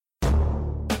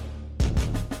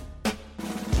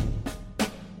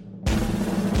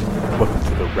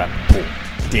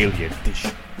Rappaport Daily Edition,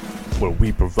 where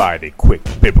we provide a quick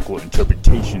biblical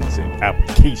interpretations and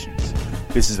applications.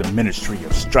 This is a ministry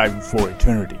of striving for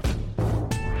eternity.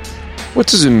 What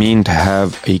does it mean to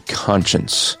have a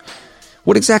conscience?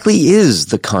 What exactly is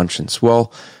the conscience?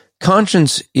 Well,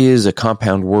 conscience is a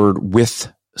compound word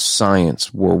with science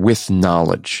or with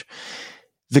knowledge.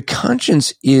 The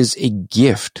conscience is a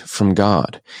gift from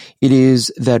God. It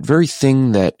is that very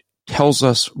thing that tells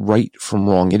us right from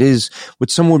wrong. It is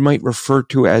what someone might refer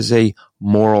to as a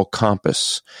moral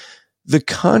compass. The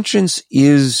conscience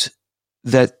is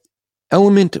that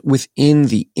element within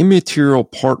the immaterial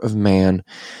part of man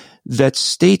that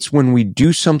states when we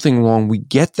do something wrong, we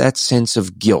get that sense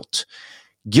of guilt.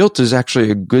 Guilt is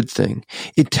actually a good thing.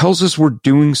 It tells us we're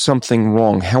doing something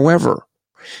wrong. However,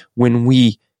 when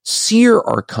we sear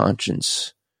our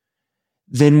conscience,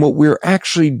 then what we're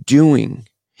actually doing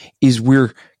is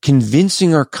we're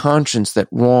convincing our conscience that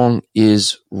wrong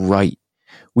is right.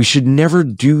 We should never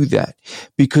do that,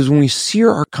 because when we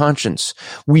sear our conscience,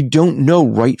 we don't know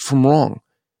right from wrong.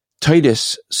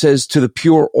 Titus says, to the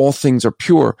pure, all things are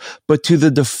pure, but to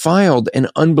the defiled and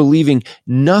unbelieving,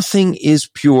 nothing is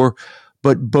pure,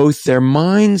 but both their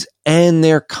minds and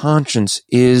their conscience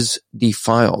is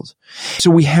defiled.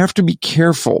 So we have to be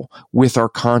careful with our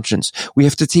conscience. We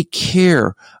have to take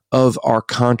care of our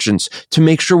conscience to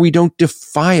make sure we don't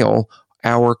defile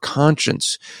our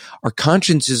conscience. Our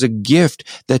conscience is a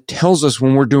gift that tells us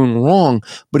when we're doing wrong,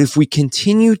 but if we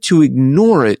continue to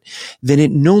ignore it, then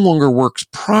it no longer works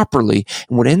properly.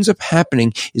 And what ends up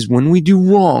happening is when we do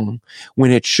wrong,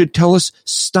 when it should tell us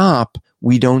stop,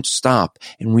 we don't stop,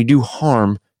 and we do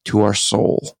harm to our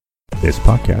soul. This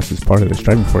podcast is part of the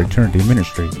Striving for Eternity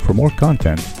ministry. For more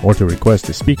content or to request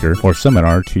a speaker or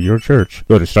seminar to your church,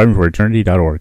 go to strivingforeternity.org.